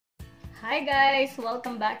Hi guys!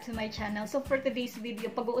 Welcome back to my channel. So for today's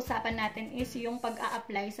video, pag-uusapan natin is yung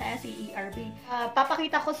pag-a-apply sa CERB.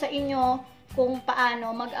 Papakita ko sa inyo kung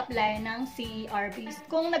paano mag-apply ng CERB.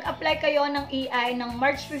 Kung nag-apply kayo ng EI ng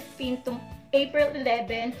March 15 to April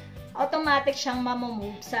 11, automatic siyang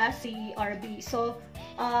mamamove sa CERB. So,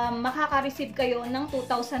 makaka-receive kayo ng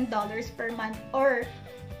 $2,000 per month, or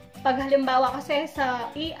pag halimbawa kasi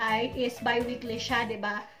sa EI is bi-weekly siya, 'di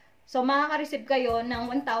ba? So, makaka-receive kayo ng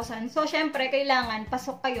 1,000. So, syempre, kailangan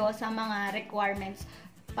pasok kayo sa mga requirements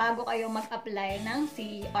bago kayo mag-apply ng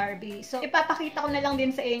CERB. So, ipapakita ko na lang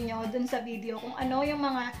din sa inyo dun sa video kung ano yung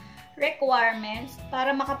mga requirements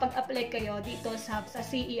para makapag-apply kayo dito sa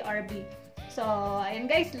CERB. So, ayun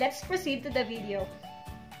guys, let's proceed to the video.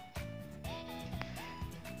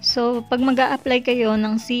 So, pag mag-a-apply kayo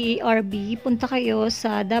ng CERB, punta kayo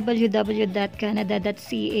sa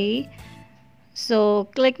www.canada.ca. So,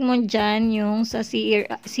 click mo dyan yung sa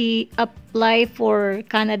Apply for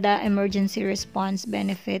Canada Emergency Response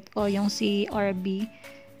Benefit o yung CERB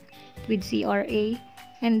with CRA.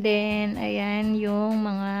 And then, ayan yung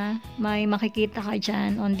mga may makikita ka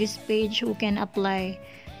dyan on this page who can apply.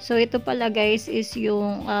 So, ito pala guys is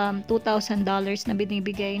yung $2,000 na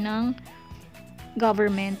binibigay ng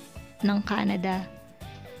government ng Canada.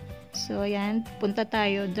 So, ayan, punta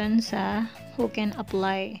tayo dun sa who can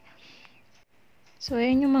apply. So,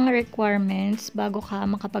 ayan yung mga requirements bago ka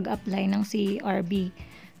makapag-apply ng CERB.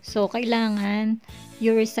 So, kailangan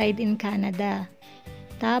you reside in Canada.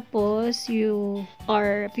 Tapos, you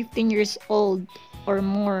are 15 years old or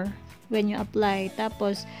more when you apply.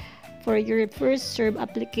 Tapos, for your first Cerb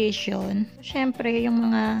application, syempre, yung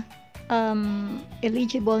mga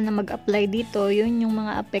eligible na mag-apply dito, yun yung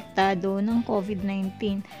mga apektado ng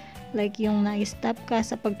COVID-19. Like yung na-stop ka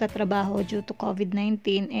sa pagtatrabaho due to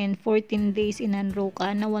COVID-19 and 14 days in-enroll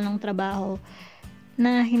ka na walang trabaho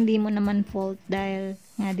na hindi mo naman fault dahil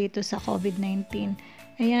nga dito sa COVID-19.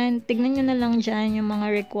 Ayan, tignan nyo na lang dyan yung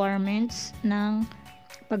mga requirements ng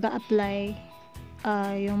pag-a-apply,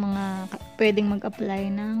 yung mga pwedeng mag-apply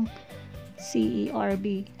ng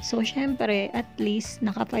CERB. So, syempre, at least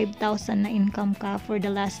naka 5,000 na income ka for the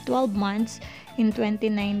last 12 months in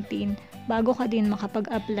 2019 bago ka din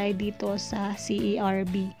makapag-apply dito sa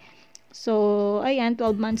CERB. So, ayan,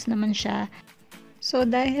 12 months naman siya. So,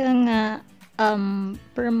 dahil nga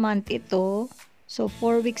per month ito, so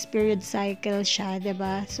 4 weeks period cycle siya, 'di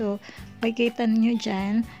ba? So, makikita niyo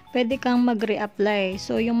diyan, pwede kang mag-reapply.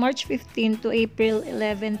 So, yung March 15 to April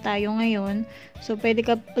 11 tayo ngayon. So, pwede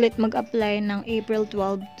ka ulit mag-apply ng April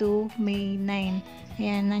 12 to May 9.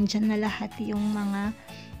 Ayan, nandyan na lahat yung mga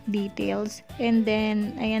details. And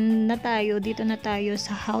then, ayan na tayo, dito na tayo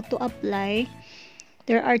sa how to apply.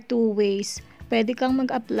 There are two ways. Pwede kang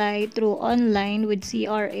mag-apply through online with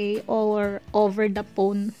CRA or over the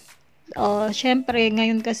phone. Syempre,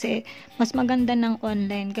 ngayon kasi, mas maganda ng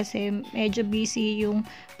online kasi medyo busy yung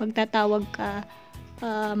pagtatawag ka.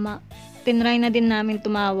 Tinry na din namin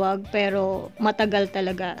tumawag pero matagal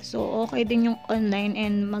talaga. So, okay din yung online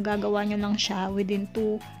and magagawa nyo lang siya within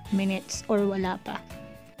 2 minutes or wala pa.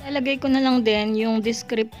 Ilalagay ko na lang din yung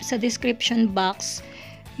sa description box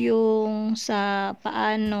yung sa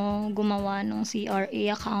paano gumawa ng CRA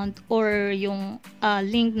account or yung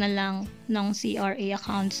link na lang ng CRA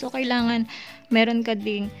account. So, kailangan meron ka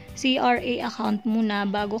ding CRA account muna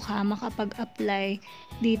bago ka makapag-apply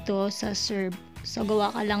dito sa Cerb. So, gawa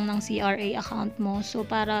ka lang ng CRA account mo. So,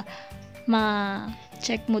 para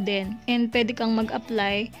ma-check mo din. And pwede kang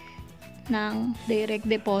mag-apply ng direct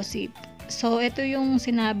deposit. So, ito yung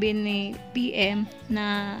sinabi ni PM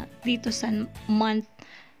na dito sa month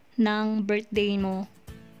ng birthday mo.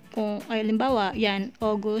 Kung, halimbawa, yan,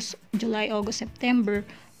 July, August, September,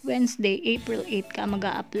 Wednesday, April 8 ka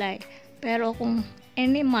mag-a-apply. Pero kung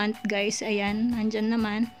any month, guys, ayan, nandyan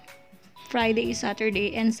naman, Friday,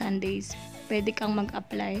 Saturday, and Sundays, pwede kang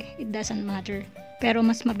mag-apply. It doesn't matter. Pero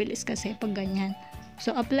mas mabilis kasi pag ganyan.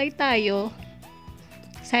 So, apply tayo.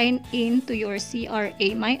 Sign in to your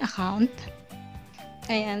CRA My Account.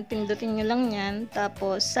 Ayan, pindutin nyo lang yan.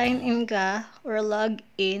 Tapos, sign in ka or log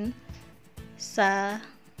in sa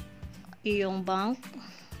iyong bank,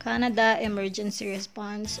 Canada Emergency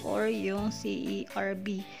Response or yung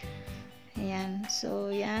CERB. Ayan.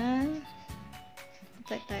 So, yan.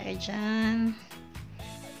 Punta tayo dyan.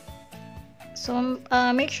 So,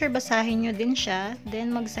 make sure basahin nyo din siya.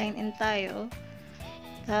 Then, mag-sign in tayo.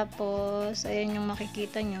 Tapos, ayan yung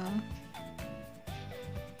makikita nyo.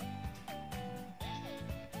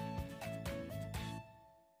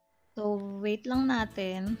 So, wait lang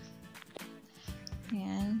natin.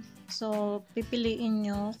 Ayan. So, pipiliin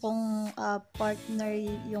nyo kung partner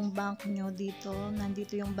yung bank nyo dito.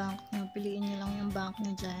 Nandito yung bank nyo. Piliin nyo lang yung bank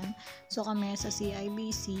nyo dyan. So, kami sa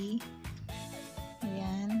CIBC.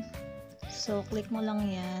 Ayan. So, click mo lang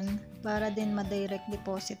yan. Para din ma-direct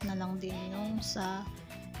deposit na lang din yung sa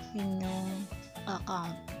inyong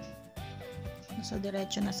account. So,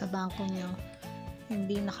 diretso na sa bangko nyo.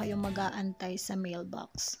 Hindi na kayo mag-aantay sa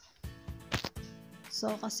mailbox.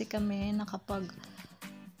 So, kasi kami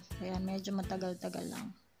ayan, medyo matagal-tagal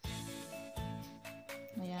lang.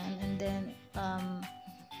 Ayan, and then,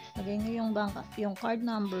 lagay nyo yung card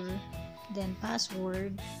number, then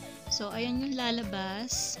password. So, ayan yung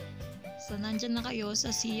lalabas. So, nandyan na kayo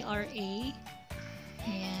sa CRA.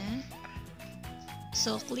 Ayan.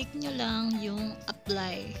 So, click nyo lang yung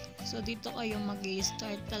apply. So, dito kayo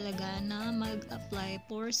mag-start talaga na mag-apply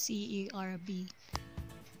for CERB.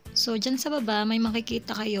 So, dyan sa baba, may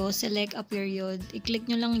makikita kayo, select a period. I-click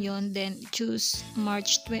nyo lang yon, then choose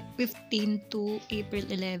March 15 to April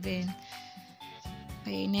 11.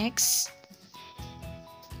 Okay, next.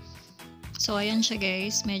 So, ayan siya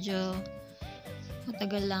guys. Medyo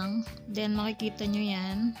matagal lang. Then, makikita nyo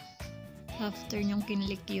yan after nyong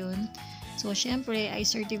kinlik yun. So, syempre, I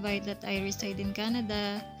certified that I reside in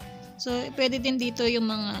Canada. So, pwede din dito yung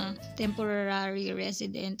mga temporary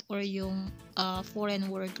resident or yung foreign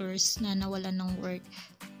workers na nawalan ng work.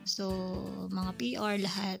 So, mga PR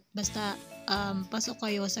lahat. Basta, pasok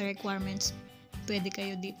kayo sa requirements, pwede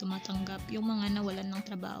kayo dito matanggap yung mga nawalan ng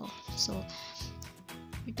trabaho. So,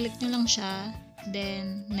 i-click nyo lang siya.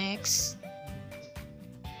 Then, next.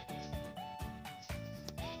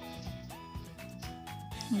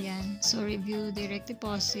 Ayan. So, review direct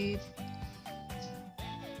deposit.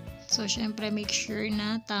 So, syempre, make sure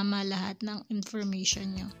na tama lahat ng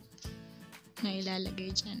information nyo na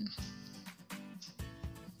ilalagay dyan.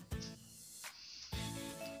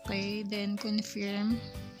 Okay, then confirm.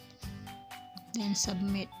 Then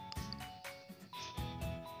submit.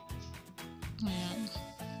 Ayan.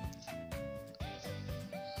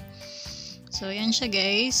 So, yan siya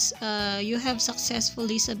guys. You have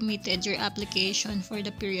successfully submitted your application for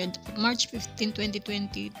the period of March 15,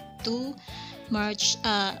 2020 to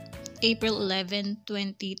April 11,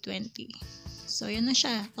 2020. So, yun na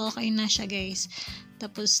siya. Okay na siya, guys.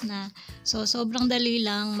 Tapos na. So, sobrang dali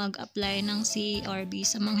lang mag-apply ng CERB.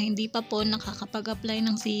 Sa mga hindi pa po nakakapag-apply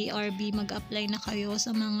ng CERB, mag-apply na kayo sa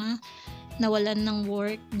mga nawalan ng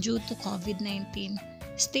work due to COVID-19.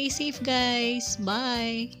 Stay safe, guys.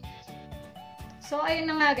 Bye! So, ayun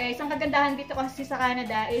na nga guys. Ang kagandahan dito kasi sa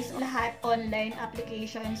Canada is lahat online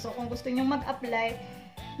application. So, kung gusto nyo mag-apply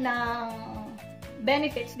ng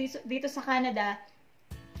benefits dito sa Canada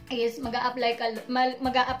is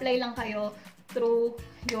mag-a-apply lang kayo through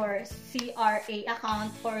your CRA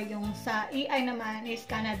account or yung sa EI naman is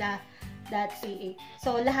canada.ca.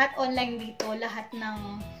 So, lahat online dito, lahat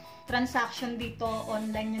ng transaction dito,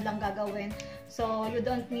 online nyo lang gagawin. So, you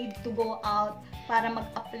don't need to go out para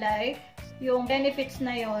mag-apply. Yung benefits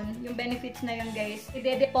na yon guys,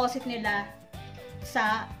 i-deposit nila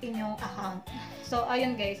sa inyong account. So,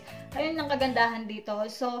 ayun guys. Ayun ang kagandahan dito.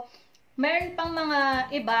 So, meron pang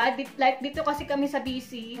mga iba. Like dito kasi kami sa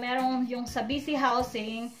BC. Merong yung sa BC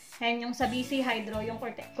Housing and yung sa BC Hydro, yung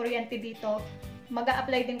kuryente dito.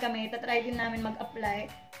 Mag-a-apply din kami. Tatry din namin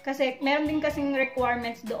mag-apply. Kasi meron din kasing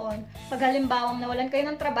requirements doon. Pag halimbawa nawalan kayo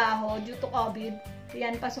ng trabaho due to COVID,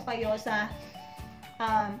 yan, pasok kayo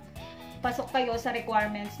sa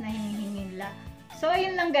requirements na hinihingi nila. So,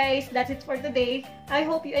 ayun lang guys. That's it for today. I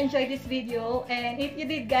hope you enjoyed this video. And if you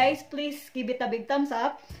did guys, please give it a big thumbs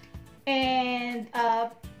up. And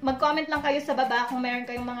mag-comment lang kayo sa baba kung meron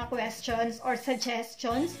kayong mga questions or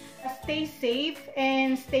suggestions. Stay safe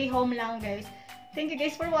and stay home lang guys. Thank you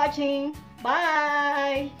guys for watching.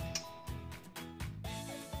 Bye!